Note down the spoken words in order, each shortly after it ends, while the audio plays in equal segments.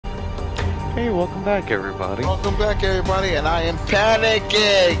Hey, welcome back, everybody. Welcome back, everybody, and I am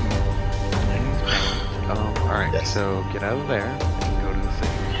panicking! Alright, Yes. so get out of there and go to the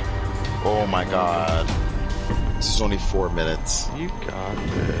stage. Oh my god. This is only 4 minutes. You got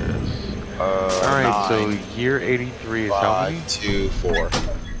this. Alright, so year 83 is how many? 524.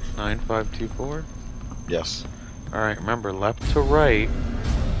 9524? Yes. Alright, remember, left to right,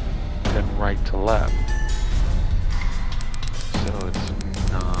 then right to left. So it's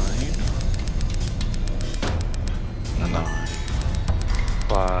 9,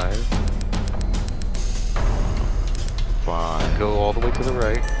 5. 5. Go all the way to the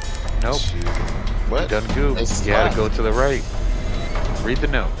right. Nope. 2. What? You done goofed. It's You gotta left. go to the right. Read the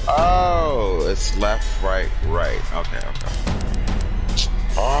note. Oh, it's left, right, right. Okay.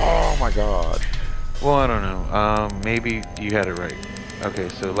 Oh my god. Well, I don't know. Maybe you had it right. Okay,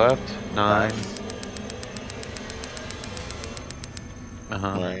 so left, 9.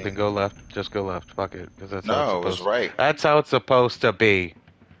 Right. Then go left. Just go left. Fuck it, because that's how No, it it's was supposed. right. That's how it's supposed to be.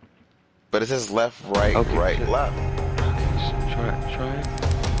 But it says left, right, Okay, right, shit. left. Okay, try it.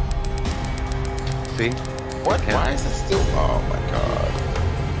 See? What? Okay. Why is it still? Oh my god.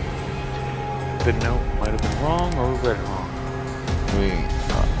 The note might have been wrong, or we read it wrong.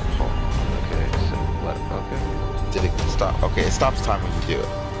 Hold on. Okay, so left. Okay. Did it stop? Okay, it stops time when you do it.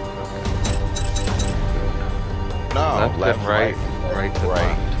 Okay. No, Left and right, right to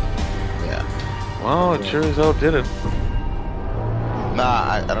left. Yeah. Well, it sure as hell didn't.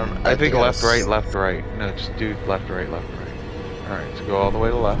 Nah, I don't. I think left, it's- right, left, right. No, just do left, right, left, right. Alright, so go all the way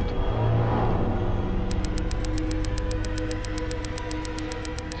to left.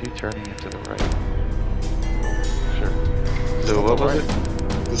 Is he turning it to the right? Sure. This So is what the was right. it?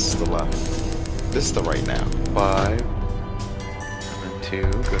 This is the left. This is the right now. 5. And then 2.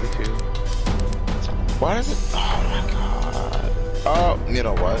 Go to 2. Why is it? Oh my god. Oh, you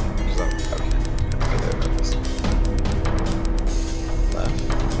know what? Okay. There it is. Left.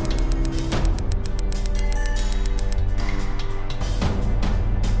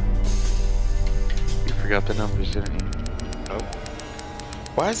 You forgot the numbers, didn't you? Nope.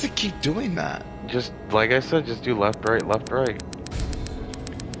 Why does it keep doing that? Just, like I said, just do left, right, left, right.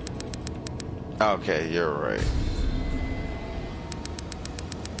 Okay, you're right.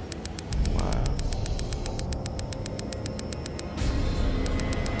 Wow.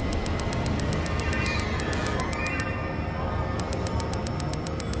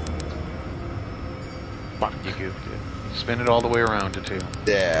 Fuck, you goofed it. Spin it all the way around to 2.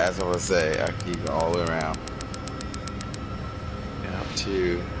 Yeah, as I was say, I keep going all the way around. Yeah.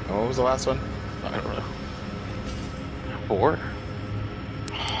 2. And what was the last one? I don't know. 4?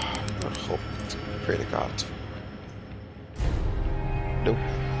 I hope. Pray to God. Nope.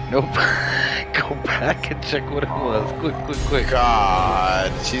 Nope. Go back and check what it was. Quick.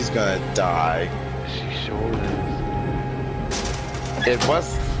 God, she's gonna die. She sure is. It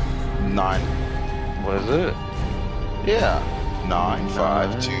was 9. Was it? Yeah. 9,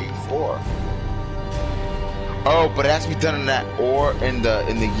 5, 2, 4. Oh, but it has to be done in that in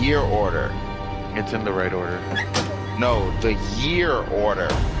the year order. It's in the right order. No, the year order.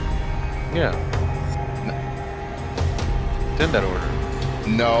 Yeah. It's in that order.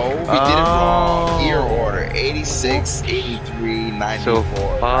 No, we did it wrong. Year order. 86, 83, 94,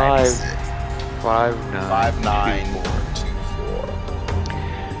 So 5, 96. 5, 9, 5, 9, 2, 4. 2, 4.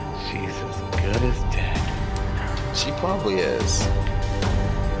 She's as good as dead. She probably is.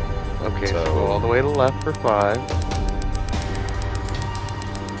 Okay, so So- go all the way to left for 5.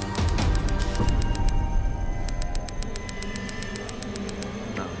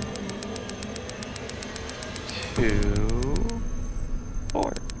 No. 2,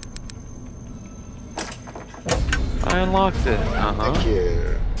 4. I unlocked it. Thank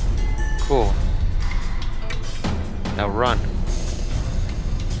you. Cool. Now run.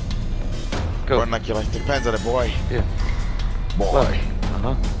 Go. Run like you like. Depends on the boy. Yeah. Boy.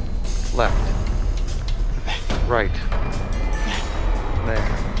 Left. Left. Right. There.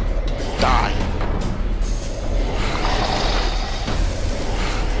 Die.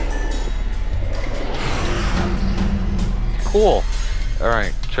 Cool.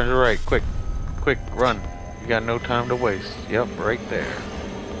 Alright, turn to the right. Quick. Quick, run. You got no time to waste. Yep, right there.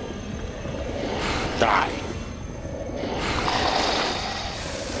 Die.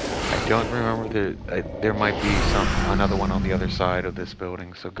 I don't remember there might be another one on the other side of this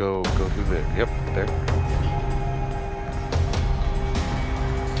building, so go through there. Yep, there.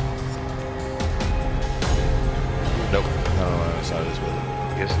 Nope. No, it's not this building.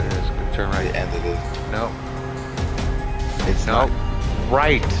 Yes, there is. Go turn right. The end of it. No. It's No. not.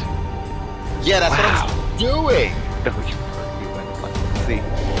 Right. Yeah, that's Wow. what I'm doing. No, you went left. See.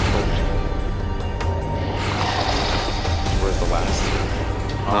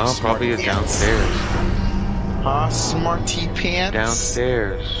 Huh? Probably downstairs. Huh? Smarty pants?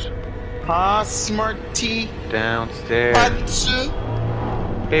 Downstairs. Huh? Smarty Downstairs. pants?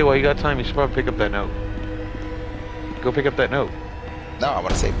 Hey, while you got time, you should probably pick up that note. Go pick up that note. No, I want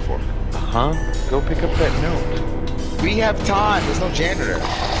to say before. Uh-huh. Go pick up that note. We have time. There's no janitor. So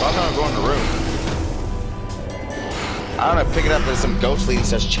I'm gonna go in the room. I don't know, pick it up. There's some ghost lady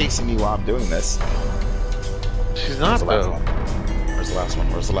that's chasing me while I'm doing this. She's not, though. Where's the last one?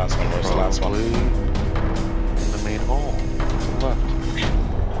 Where's the last one? Where's the last one? In the main hall. To the left.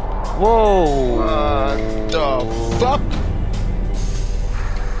 Whoa! What the fuck?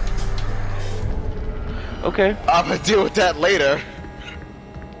 Okay. I'm gonna deal with that later.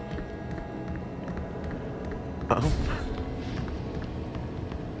 Oh.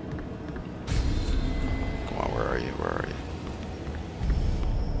 Come on, where are you? Where are you?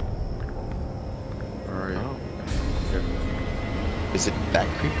 Where are you? Oh. Is it that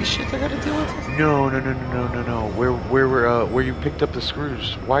creepy shit I gotta deal with? No. Where you picked up the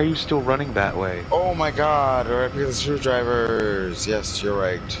screws? Why are you still running that way? Oh my god, alright, because the screwdrivers. Yes, you're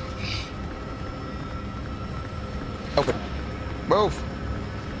right. Open. Move!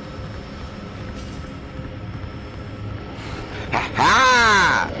 Ha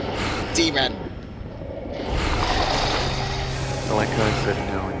ha! Demon! I like how I said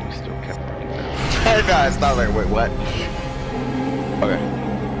no and you still kept running that. No, it's not like, wait, what? Okay.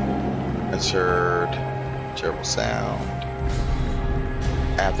 That's heard. Terrible sound.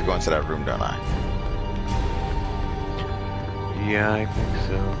 I have to go into that room, don't I? Yeah, I think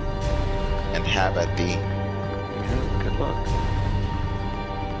so. And have at the... Yeah, good luck.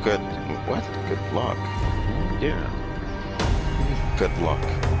 Good... What? Good luck? Yeah. Good luck.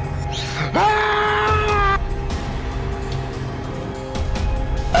 Ah!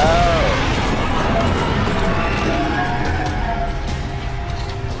 Oh!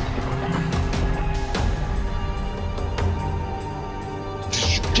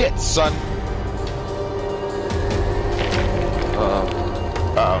 Shit, son!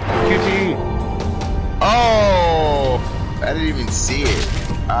 QT! Oh! I didn't even see it.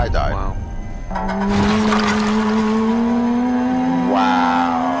 I died. Wow.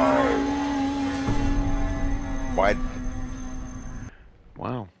 Wow. Why?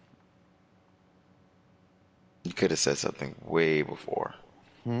 Wow. You could have said something way before.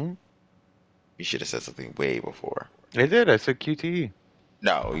 Hmm? You should have said something way before. I did, I said QTE.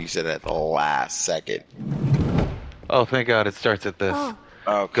 No, you said it at the last second. Oh, thank God it starts at this. Oh.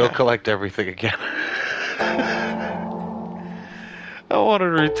 Okay. Go collect everything again. I want to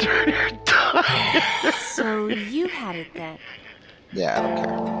return your time. So you had it then. Yeah, I don't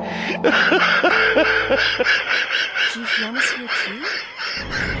care. Do you feel us here too?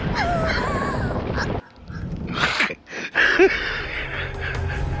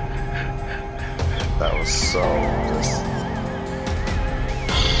 That was so just...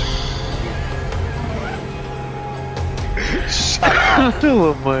 Shut up. I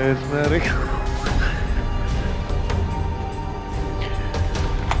love my asthmatic.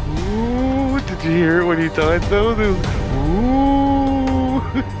 Ooh, did you hear it when you died though? There was, ooh.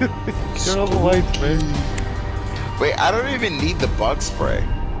 Turn on the lights, man. Wait, I don't even need the bug spray.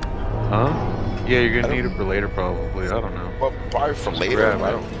 Huh? Yeah, you're gonna need it for later probably. I don't know. Well, probably for later. Grab But I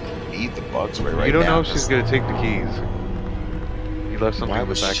it. don't need the bug spray right now. You don't know if she's gonna take the keys. You left something Why in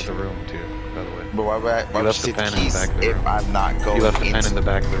the would back she- of the room too, by the way. But why would You I left take the the pen in the keys back of the if room. I'm not going You left the pen into... in the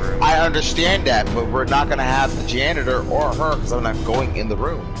back of the room. I understand that, but we're not going to have the janitor or her because I'm not going in the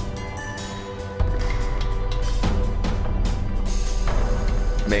room.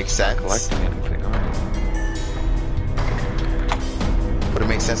 Makes sense. Collecting anything, alright. But it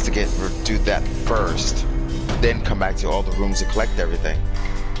makes sense to do that first, then come back to all the rooms and collect everything,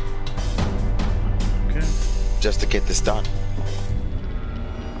 Okay. just to get this done.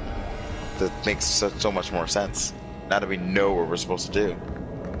 That makes so much more sense. Now that we know what we're supposed to do.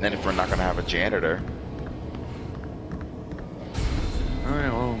 And then if we're not going to have a janitor,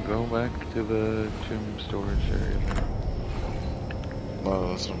 Alright, well, go back to the tomb storage area then. well,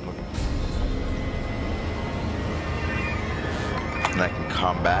 that's what I'm looking for. And I can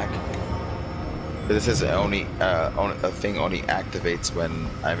come back. But this is only a thing only activates when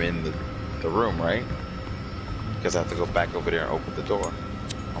I'm in the room, right? Because I have to go back over there and open the door.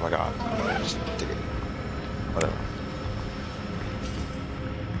 Oh my god. Just dig it. Whatever.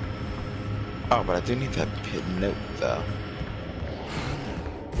 Oh, but I do need that pin note though.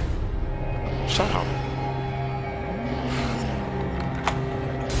 Shut up.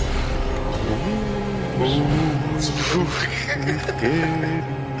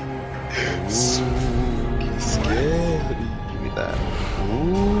 Spooky, scary. Give me that.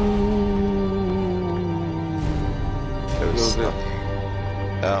 Ooh.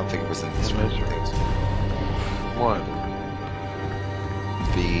 I don't think it was in this room. I think it was What?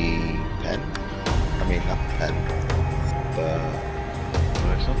 the pen. I mean, not the pen.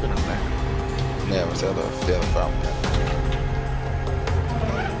 There's something in there. Yeah, it was the other fountain pen.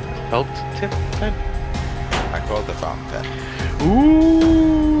 Felt tip pen? I call it the fountain pen.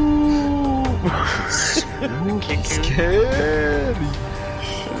 Ooh! Scary.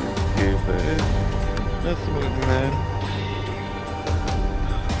 That's smooth, man.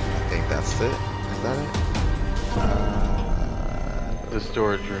 I think that's it. Is that it? The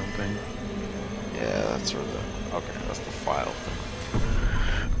storage room thing. Yeah, that's where the. Okay, that's the file thing.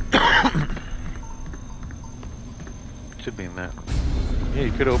 Should be in that. Yeah,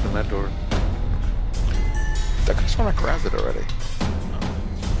 you could open that door. I just want to grab it already.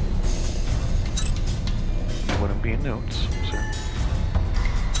 You wouldn't be in notes, sir.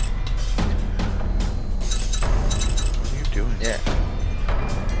 What are you doing? Yeah.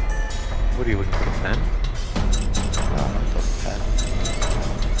 What are you looking for, the pen? The pen.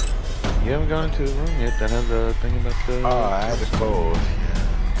 You haven't gone into the room yet that has the thing about the... Oh, I had the code. Yeah.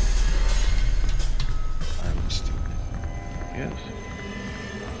 I'm stupid. Yes.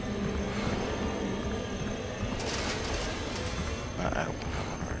 I opened that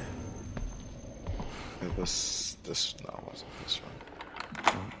one already. It was this. No, it wasn't this one.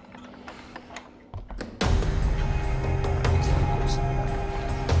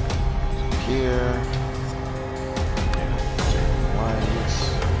 Here. Lights.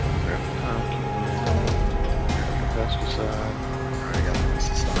 Grab the pumpkin. Grab the pesticide. Alright, I got the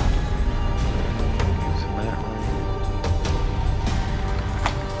pesticide. It's in that room.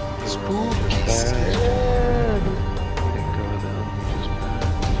 Spooky.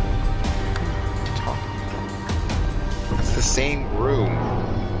 It's the same room.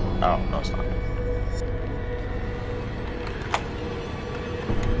 Oh, no, it's not.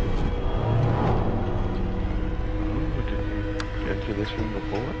 Did you enter this room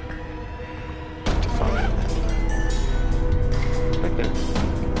before? To find Right there.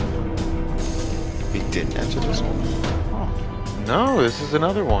 He didn't enter this one. Oh. No, this is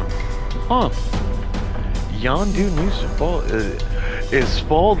another one. Huh. Yondu News is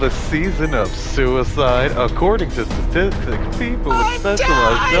fall the season of suicide. According to statistics, people with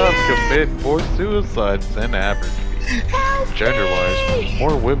specialized jobs commit more suicides than average. Gender-wise,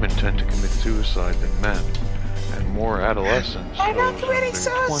 more women tend to commit suicide than men, and more adolescents, those in their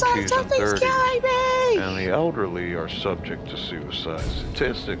 20s and 30s, and the elderly are subject to suicide.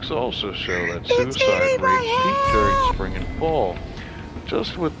 Statistics also show that suicide rates peak during spring and fall.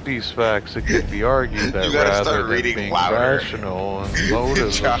 Just with these facts, it can be argued that rather than being rational and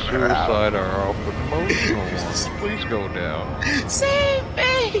motives of suicide are often emotional ones. Please go down. Save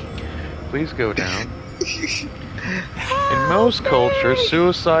me! Please go down. In most cultures,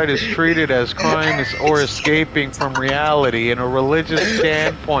 suicide is treated as crime or escaping from reality. In a religious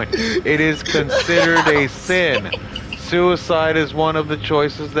standpoint, it is considered a sin. Suicide is one of the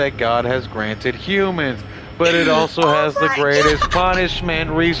choices that God has granted humans, but it also has the greatest punishment.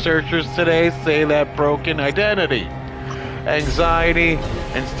 Researchers today say that broken identity, anxiety,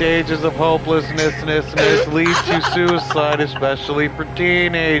 and stages of hopelessness lead to suicide, especially for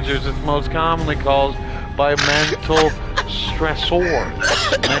teenagers. It's most commonly caused by mental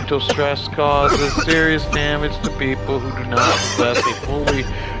stressors. Mental stress causes serious damage to people who do not possess a fully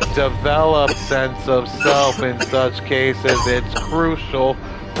developed sense of self. In such cases, it's crucial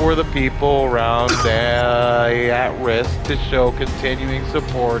for the people around at risk to show continuing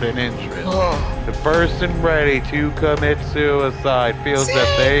support and interest. The person ready to commit suicide feels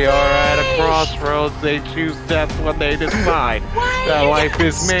that they are at a crossroads. They choose death when they decide that life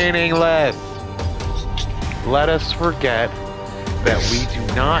is meaningless. Let us forget that we do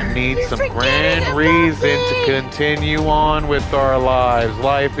not need some grand reason to continue on with our lives.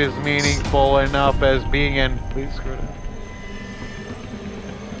 Life is meaningful enough as being in... Please scroll down.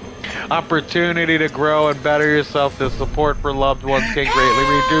 Opportunity to grow and better yourself. The support for loved ones can greatly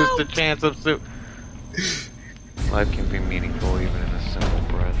reduce the chance of Life can be meaningful even in a simple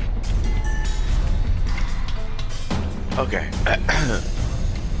breath. Okay.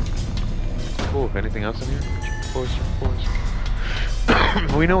 Cool. Anything else in here? Of course.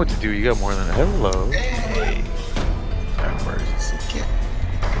 We know what to do. You got more than that. Hello. Hey. Emergency kit.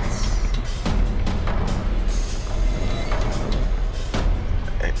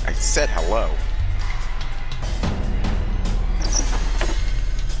 I said hello.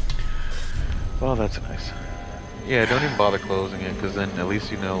 Well, that's nice. Yeah, don't even bother closing it, because then at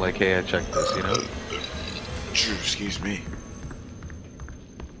least you know, like, hey, I checked this, you know? Excuse me.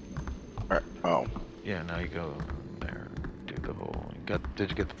 Oh. Yeah, now you go there and do the whole... Did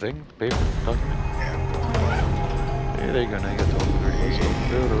you get the thing? The paper? Document? Yeah. Hey, there you go. Now you got the whole thing. Let's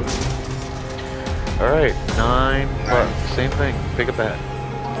go. Alright, 9 bucks. Same thing. Pick a bet.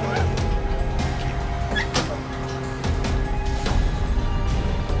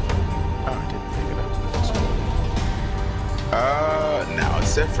 Oh, I didn't pick it up. Now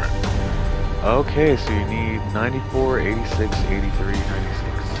it's different. Okay, so you need 94, 86, 83, 96.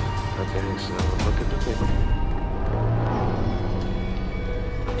 Okay, so look at the paper.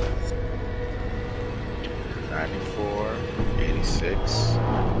 $94, 86,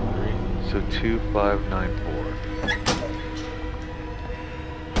 3. So 2594.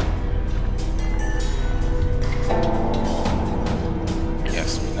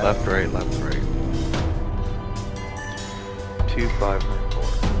 Yes. Left, right, left, right. 2594.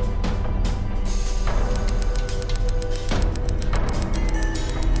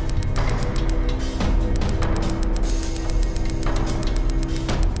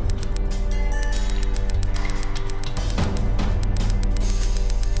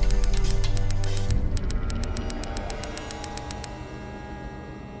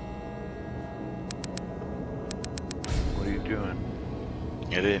 What are you doing?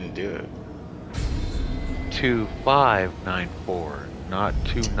 I didn't do it. 2594, not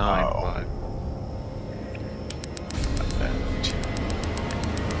 295.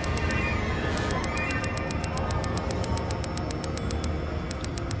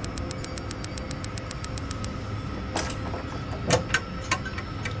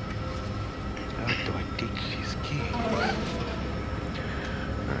 How do I teach these kids?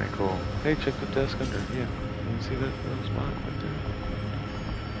 Alright, cool. Hey, check the desk under. Yeah. You see that little spot right there?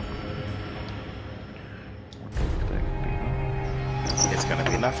 Wonder what that could be, huh? It's gonna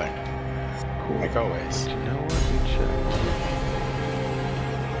be nothing. Cool. Like always. But you know what? We check.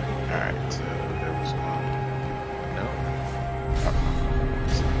 Alright, so there was one. No.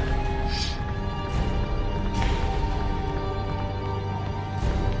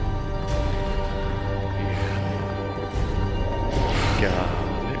 Yeah.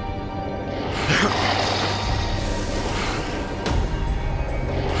 Got it.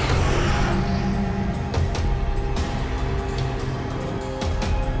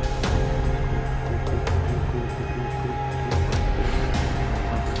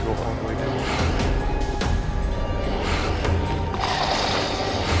 Go all the way down.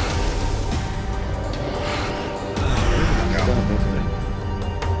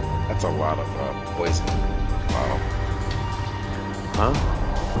 That's a lot of poison. Wow. Huh?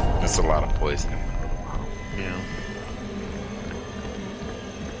 That's a lot of poison. Yeah.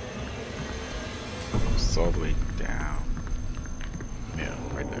 It's all the way down. Yeah,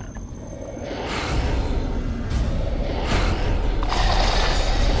 right there.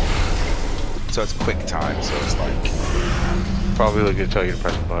 So it's quick time, so it's like... Probably like to tell you to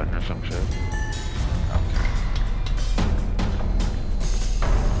press a button or some shit. Okay.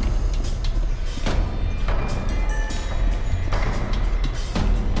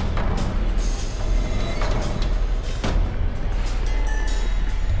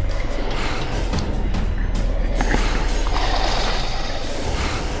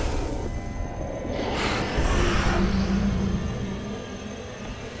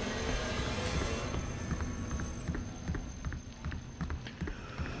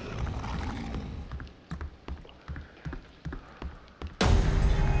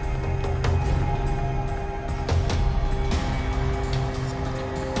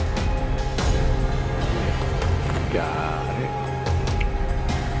 Got it.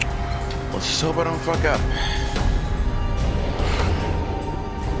 Let's just hope I don't fuck up.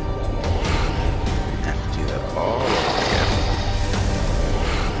 Have to do that all over again.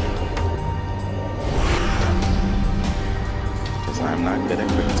 Because I'm not good at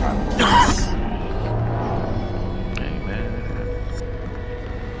quick time. Amen.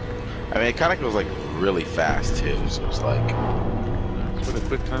 I mean, it kind of goes like really fast too, so it's like, That's what a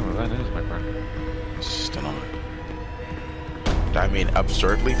quick time event is, my friend. it's just annoying. I mean,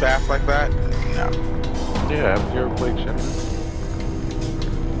 absurdly fast like that? No. Yeah, have you ever played Shenmue?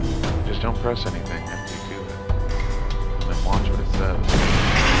 Just don't press anything empty to it. And then watch what it says.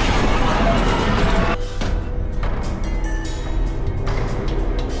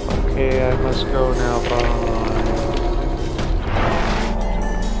 Okay, I must go now, bye.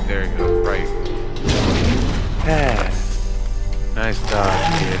 There you go, right. Ah. Nice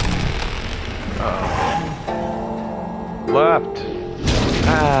dodge, kid. Left.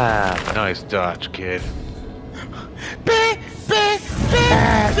 Ah, nice dodge, kid. See,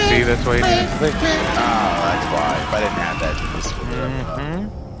 that's why you need to think. Oh, that's why. If I didn't have that, this would have...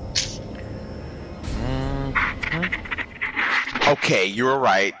 Okay, you were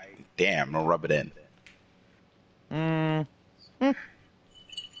right. Damn, no rub it in.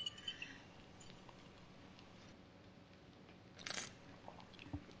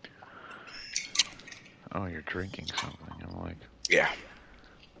 Oh, you're drinking something. I'm like, Yeah.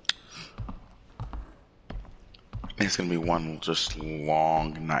 It's gonna be one just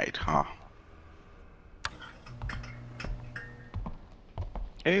long night, huh?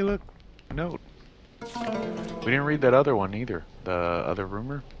 hey, look, note. We didn't read that other one either. The other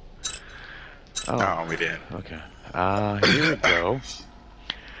rumor. Oh, No, we didn't. okay. Here we go.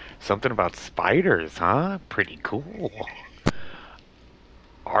 Something about spiders, huh? Pretty cool.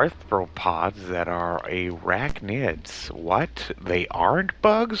 Arthropods that are arachnids. What? They aren't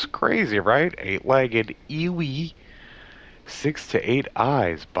bugs? Crazy, right? Eight-legged Eewee. 6 to 8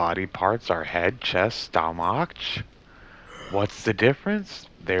 eyes. Body parts are head, chest, stomach. What's the difference?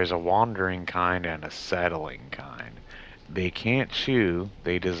 There's a wandering kind and a settling kind. They can't chew.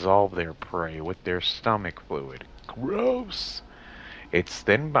 They dissolve their prey with their stomach fluid. Gross! Its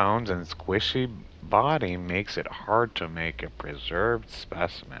thin bones and squishy body makes it hard to make a preserved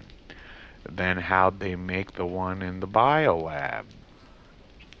specimen. Then how'd they make the one in the biolab?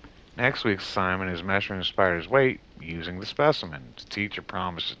 Next week's assignment is measuring the spider's weight using the specimen. The teacher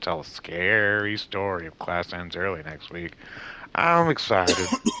promised to tell a scary story if class ends early next week. I'm excited.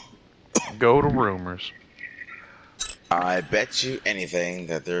 Go to rumors. I bet you anything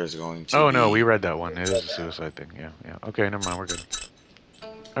that there's going to Oh be... no, we read that one. It is a suicide thing. Yeah, yeah. Okay, never mind. We're good.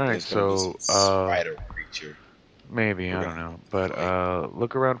 All right, There's gonna be so some spider creature. maybe, We're I gonna don't know, fight. but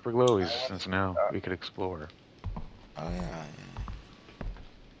look around for glowies since now we could explore. Oh yeah.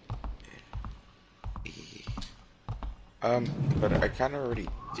 But I kind of already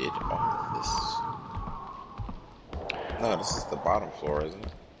did all of this. No, this is the bottom floor, isn't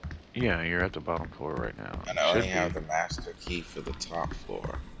it? Yeah, you're at the bottom floor right now. And I only Should have be. the master key for the top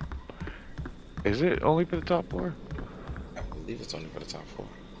floor. Is it only for the top floor? I believe it's only for the top floor.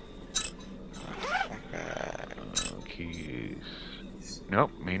 Keys.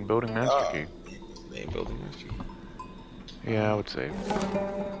 Nope, main building master key. Main building master key. Yeah, I would say.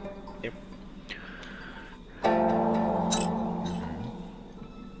 Yep.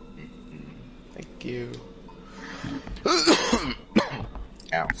 Thank you.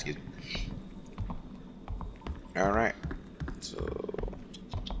 Ow, excuse me. Alright. So...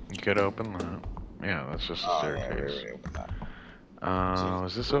 You could open that. Yeah, that's just a staircase. Yeah, we already opened that.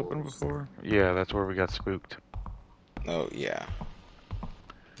 Was this open before? Yeah, that's where we got spooked. Oh, yeah.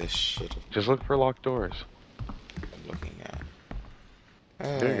 This should have Just look for locked doors. been looking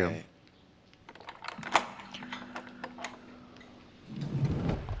at. There you go. Hey.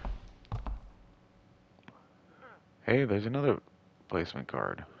 Hey, there's another placement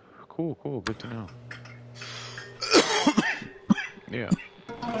card. Cool, cool, good to know. Yeah.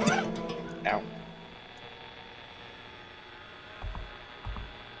 Ow.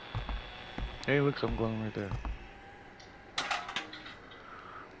 Hey, look, something glowing right there.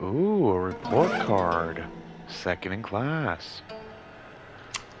 Ooh, a report card. Second in class.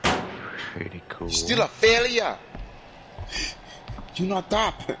 Pretty cool. Still a failure! Do not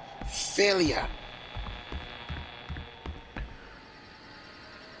stop! Failure!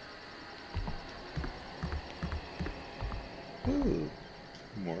 Ooh,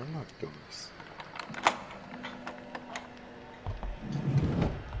 more locked doors.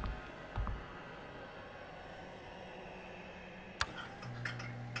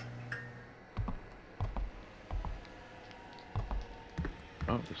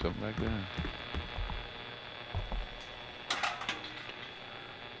 Oh, there's something back there.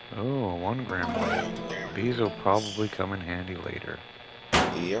 Oh, 1 gram weight. These will probably come in handy later.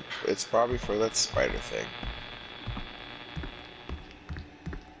 Yep, it's probably for that spider thing.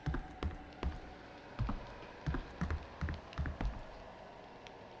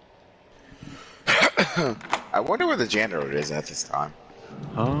 I wonder where the janitor is at this time.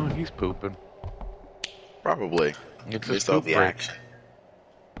 Oh, he's pooping. Probably. It's He his missed all poop the break. action.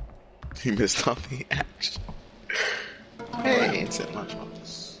 He missed all the action. Hey, instant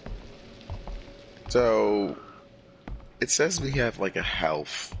lunchbox. So, it says we have like a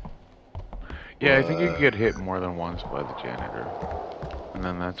health. Yeah, I think you can get hit more than once by the janitor. And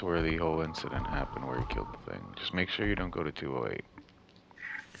then that's where the whole incident happened, where he killed the thing. Just make sure you don't go to 208.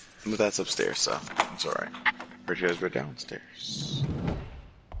 But that's upstairs, so it's alright. Pretty guys were downstairs.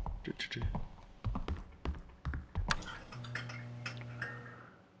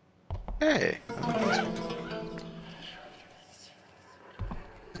 Hey.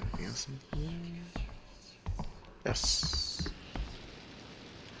 Yes.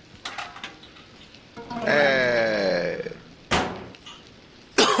 Hey.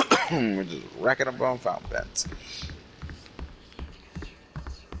 We're just racking up on fountain pens.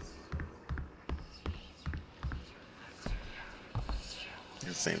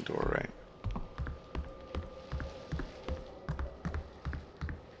 The same door, right?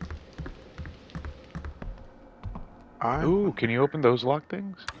 Ooh, can you open those lock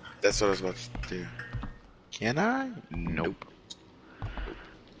things? That's what I was about to do. Can I? Nope.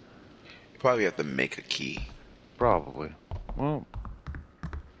 You probably have to make a key. Probably. Well,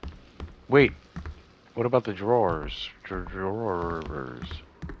 wait. What about the drawers? Drawers.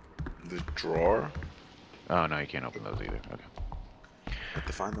 The drawer? Oh, no, you can't open those either. Okay. Have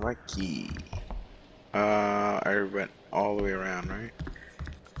to find the right key. I went all the way around, right?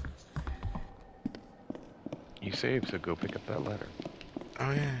 You saved, so go pick up that letter.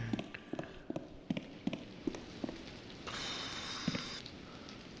 Oh, yeah.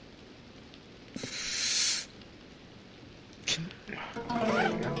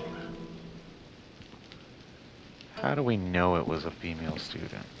 There you go. How do we know it was a female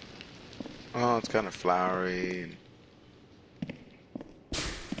student? Oh, it's kind of flowery. And it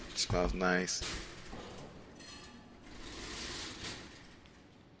smells nice.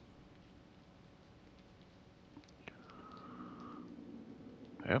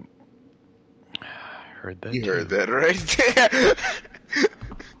 Yep. Heard that You too. heard that right there.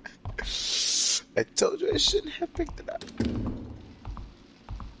 I told you I shouldn't have picked it up.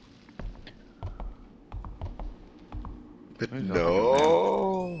 But There's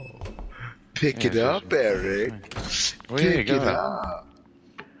no. Pick it up, Eric. Well, yeah, Pick it up.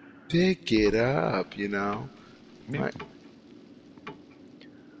 Pick it up, you know. Yeah. Right.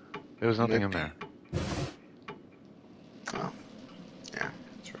 There was nothing in there. Oh, yeah,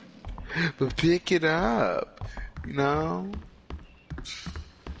 that's right. But pick it up, you know.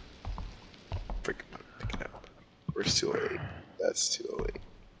 Pick it up. Where's 208? That's 208.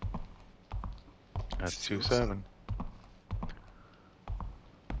 That's 27.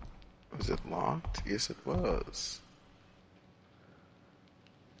 Was it locked? Yes, it was.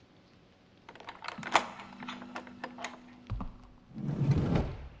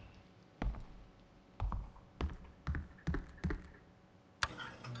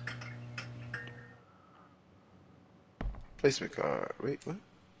 Placement card. Wait, what?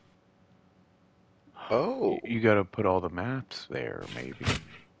 Oh. You gotta put all the maps there, maybe.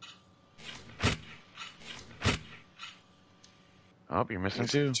 Oh, you're missing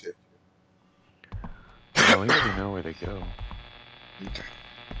two. Well, at least we know where they go. Okay.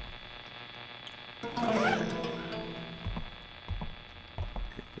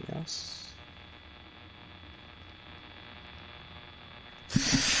 Anything else?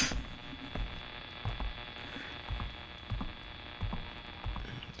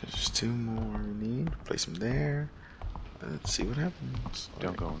 There's two more we need. Place them there. Let's see what happens.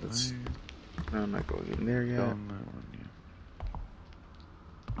 Don't go in there. No, I'm not going in there yet. Go in that one, yeah.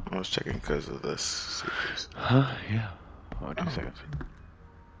 I was checking because of this series. Huh? Yeah. Oh, 2 seconds.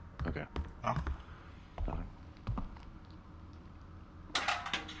 Okay. Oh. Nothing.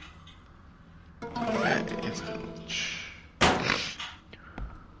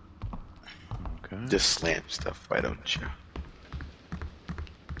 Okay. Just slam stuff, why don't you?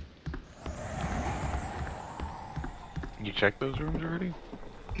 You checked those rooms already?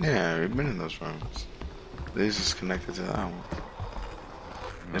 Yeah, we've been in those rooms. These is connected to that one.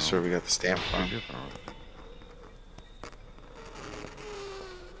 No. That's where we got the stamp from.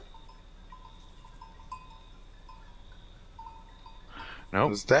 Nope.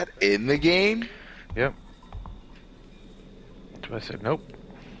 Was that in the game? Yep. That's why I said nope.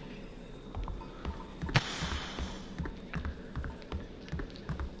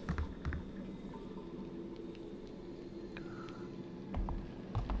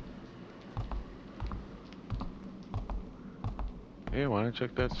 Yeah, why don't you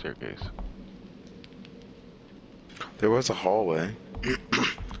check that staircase? There was a hallway.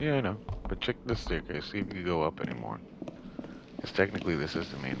 Yeah, I know. But check the staircase, see if you can go up anymore. Because technically this is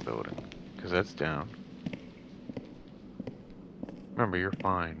the main building. Because that's down. Remember, you're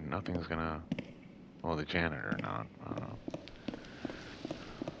fine. Nothing's gonna... Well, the janitor not. I don't know.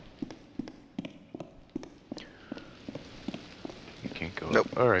 You can't go Nope.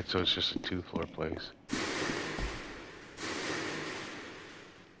 up. Alright, so it's just a 2-floor place.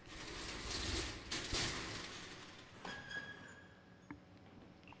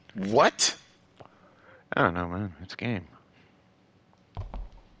 What? I don't know, man. It's a game.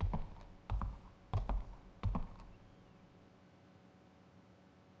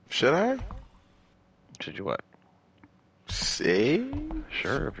 Should I? Should you what? See?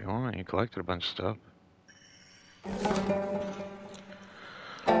 Sure, if you want. You collected a bunch of stuff.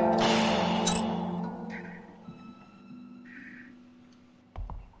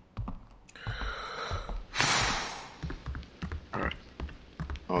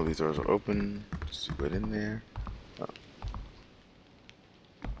 All these doors are open. Just put in there. Oh.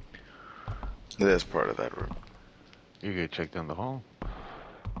 That's part of that room. You get checked down the hall.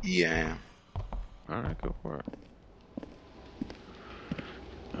 Yeah. Alright, go for it.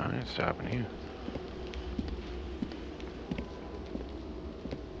 Alright, what's happening here?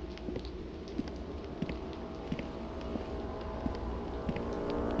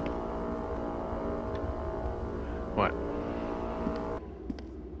 What?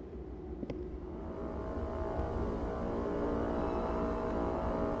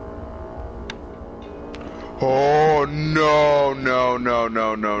 Oh no no no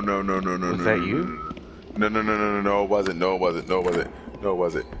no no no no no no. Was that you? No no no no no no. It wasn't. No it wasn't. No it wasn't. No it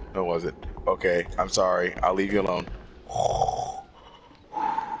wasn't. No it wasn't. Okay, I'm sorry. I'll leave you alone.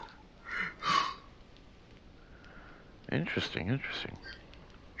 Interesting, interesting.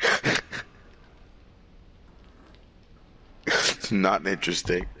 Not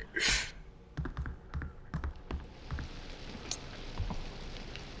interesting.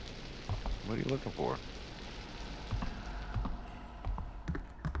 What are you looking for?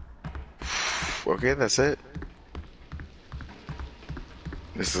 Okay, that's it.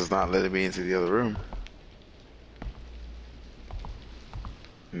 This is not letting me into the other room.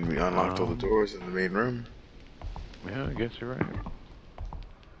 And we unlocked all the doors in the main room. Yeah, I guess you're right.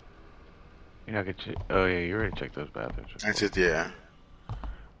 You're not gonna oh yeah, you already checked those bathrooms. That's it, yeah.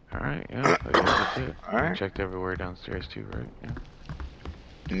 Alright, yeah, I guess that's it. Alright. You checked everywhere downstairs too, right?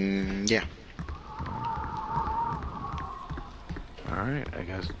 Yeah. Yeah. Alright, I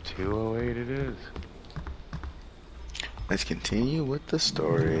guess 208 it is. Let's continue with the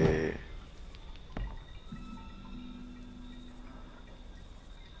story.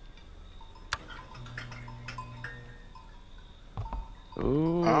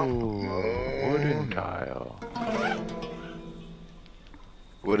 Ooh, Oh. wooden tile.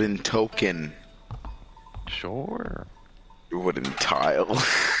 Wooden token. Sure. Wooden tile.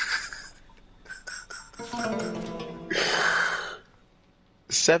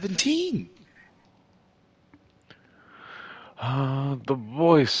 $17. The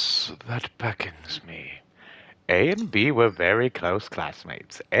voice that beckons me. A and B were very close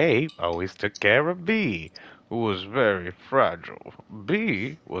classmates. A always took care of B, who was very fragile.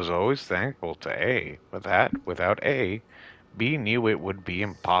 B was always thankful to A, but that, without A, B knew it would be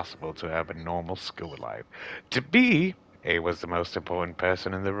impossible to have a normal school life. To B, A was the most important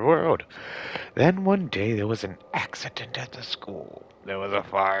person in the world. Then one day there was an accident at the school. There was a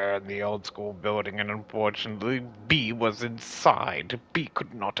fire in the old school building, and unfortunately B was inside. B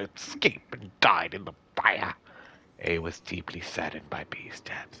could not escape and died in the fire. A was deeply saddened by B's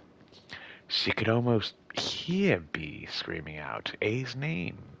death. She could almost hear B screaming out A's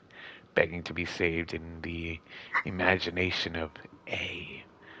name, begging to be saved in the imagination of A.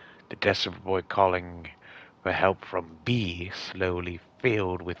 The desperate boy calling for help from B slowly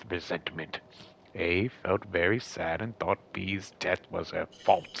filled with resentment. A felt very sad and thought B's death was her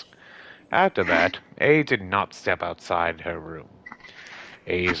fault. After that, A did not step outside her room.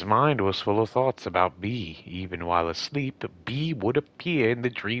 A's mind was full of thoughts about B. Even while asleep, B would appear in the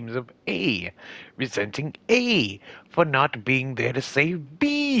dreams of A, resenting A for not being there to save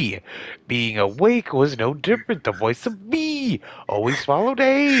B. Being awake was no different. The voice of B always followed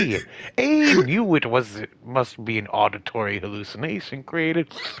A. A knew it must be an auditory hallucination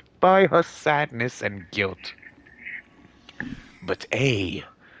created by her sadness and guilt. But A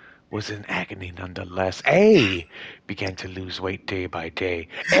was in agony nonetheless. A began to lose weight day by day.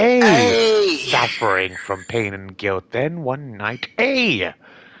 A suffering from pain and guilt. Then one night, A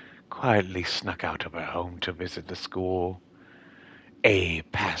quietly snuck out of her home to visit the school. A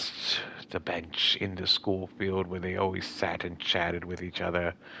passed the bench in the school field where they always sat and chatted with each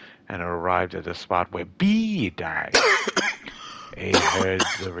other and arrived at the spot where B died. A heard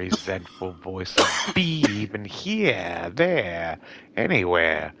the resentful voice of B even here, there,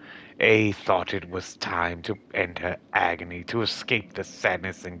 anywhere. A thought it was time to end her agony, to escape the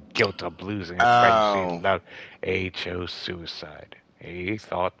sadness and guilt of losing a friend she loved. A chose suicide. A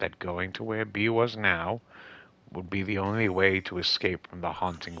thought that going to where B was now would be the only way to escape from the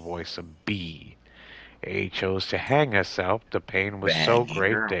haunting voice of B. A chose to hang herself. The pain was so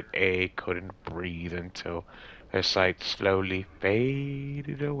great that A couldn't breathe until her sight slowly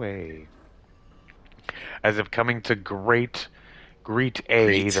faded away. As if coming to greet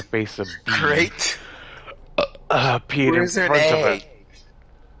A, the face of B appeared in front of her.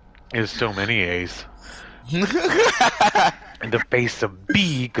 There's so many A's. And the face of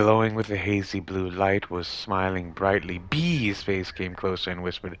B, glowing with a hazy blue light, was smiling brightly. B's face came closer and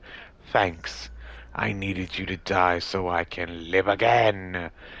whispered, "Thanks I needed you to die so I can live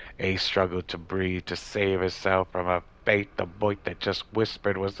again. A struggled to breathe to save herself from a fate. The voice that just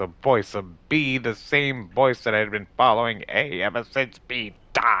whispered was the voice of B, the same voice that had been following A ever since B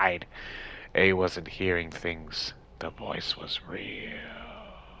died. A wasn't hearing things. The voice was real.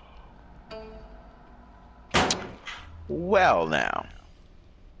 Well, now.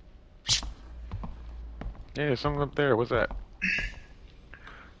 Yeah, there's something up there. What's that?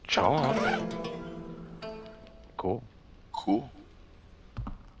 Chalk. Cool. Cool.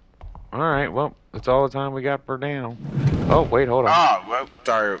 Alright, well, that's all the time we got for now. Oh, wait, hold on. Ah, well,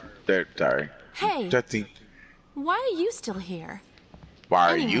 sorry. Sorry. Hey, Jesse, why are you still here? why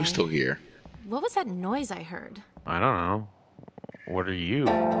are Anyway. you still here? What was that noise I heard? I don't know. What are you?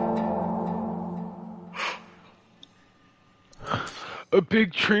 A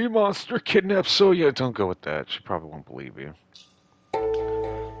big tree monster kidnapped Soya. Don't go with that. She probably won't believe you. What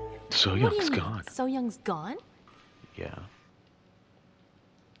do Soyoung's you mean? gone. So Young's gone? Yeah.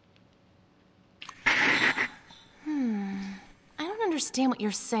 I don't understand what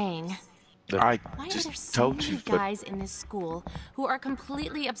you're saying. I Why are there just so told many you, but guys in this school who are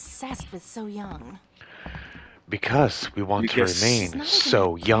completely obsessed with So Young? Because we want to Because- She's remain not even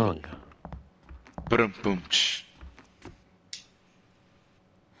so that young. boom, boom.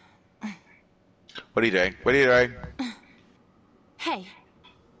 What are you doing? What are you doing? Hey,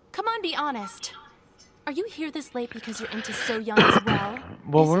 come on, be honest. Are you here this late because you're into So Young as well?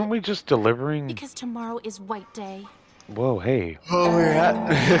 Well, Is weren't it we just delivering? because tomorrow is White Day? Whoa, hey. Oh, we're at.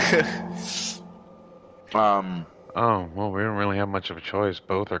 Oh, well, we don't really have much of a choice.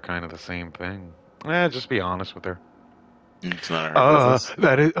 Both are kind of the same thing. Just be honest with her. It's not our business.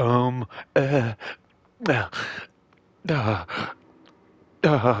 That is,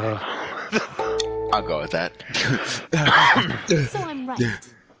 I'll go with that. So I'm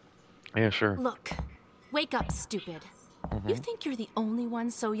right. Yeah, sure. Look, wake up, stupid. You think you're the only one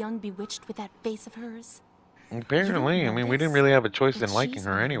So Young bewitched with that face of hers? Apparently, I mean, we didn't really have a choice in liking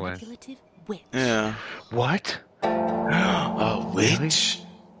her anyway. Manipulative witch. Yeah. What? A witch?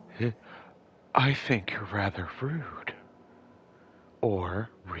 I think you're rather rude. Or,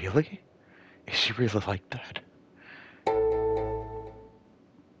 really? Is she really like that?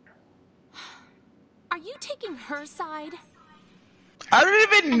 Are you taking her side? I don't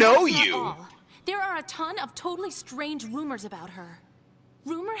even And know that's not you. all. There are a ton of totally strange rumors about her.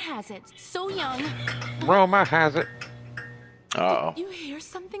 Rumor has it, So Young. Roma has it. Uh-oh. You hear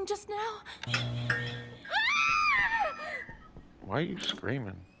something just now? Why are you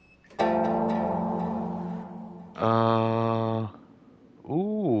screaming?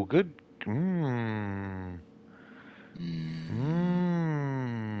 Ooh, good.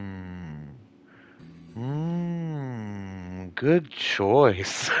 Good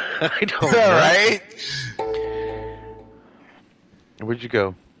choice. I don't know. Right? Where'd you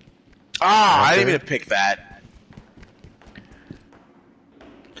go? Ah, I didn't even pick that.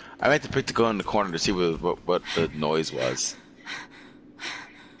 I meant to pick to go in the corner to see what the noise was.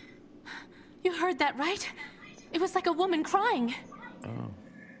 You heard that, right? It was like a woman crying.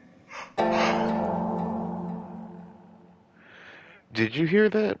 Did you hear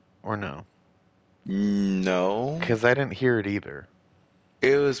that or no? No. Because I didn't hear it either.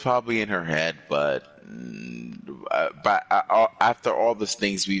 It was probably in her head, but after all the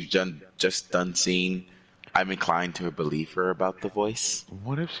things we've just done seeing, I'm inclined to believe her about the voice.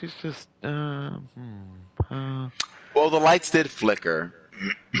 What if she's just Well, the lights did flicker.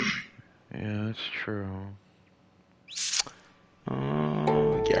 Yeah, that's true.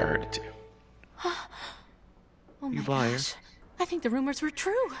 Oh, yeah, I heard it too. Oh You my liar. gosh. I think the rumors were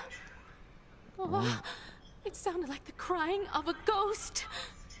true. Oh, it sounded like the crying of a ghost.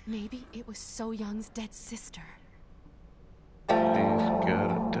 Maybe it was So Young's dead sister. She's got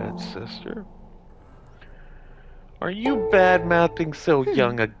a dead sister? Are you bad-mouthing So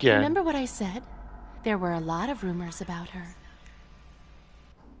Young again? Remember what I said? There were a lot of rumors about her.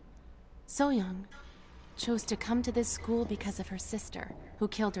 So Young chose to come to this school because of her sister, who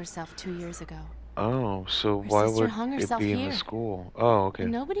killed herself 2 years ago. Oh, so Her why sister would hung it herself be in here. the school? Oh, okay.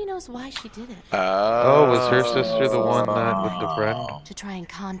 And nobody knows why she did it. Oh, was her sister the one that with the friend? To try and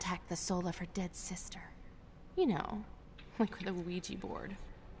contact the soul of her dead sister. You know, like with a Ouija board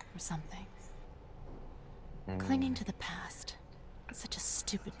or something. Clinging to the past. Such a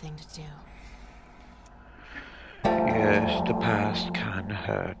stupid thing to do. Yes, the past can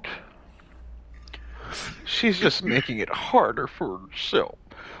hurt. She's just making it harder for herself.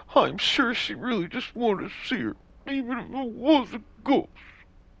 I'm sure she really just wanted to see her, even if it was a ghost.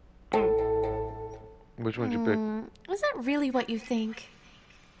 Which one'd you pick? Is that really what you think?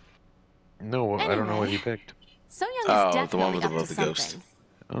 No, I don't know what he picked. So Young is Oh, the definitely one with up above to the ghost. something.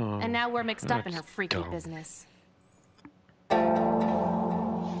 Oh, And now we're mixed up in her that's freaky dumb. business.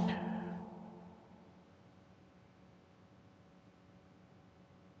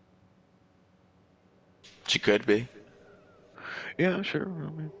 She could be. Yeah, sure. I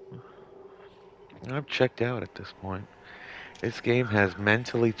mean, I've checked out at this point. This game has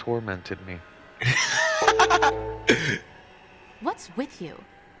mentally tormented me. What's with you?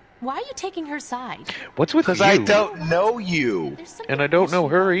 Why are you taking her side? What's with you? Because I don't know you. There's something And I don't know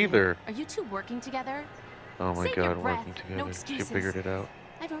fishy her about you. either. Are you two working together? Oh my Save your god, breath. working together. No She excuses. figured it out.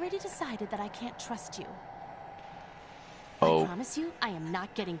 I've already decided that I can't trust you. Oh. I promise you, I am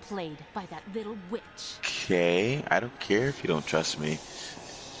not getting played by that little witch. Okay, I don't care if you don't trust me.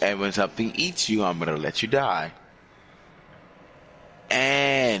 And when something eats you, I'm gonna let you die.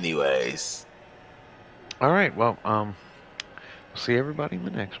 Anyways. Alright, well, we'll see everybody in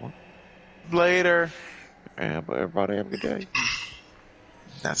the next one. Later. Yeah, but everybody have a good day.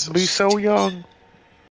 That's Be so young.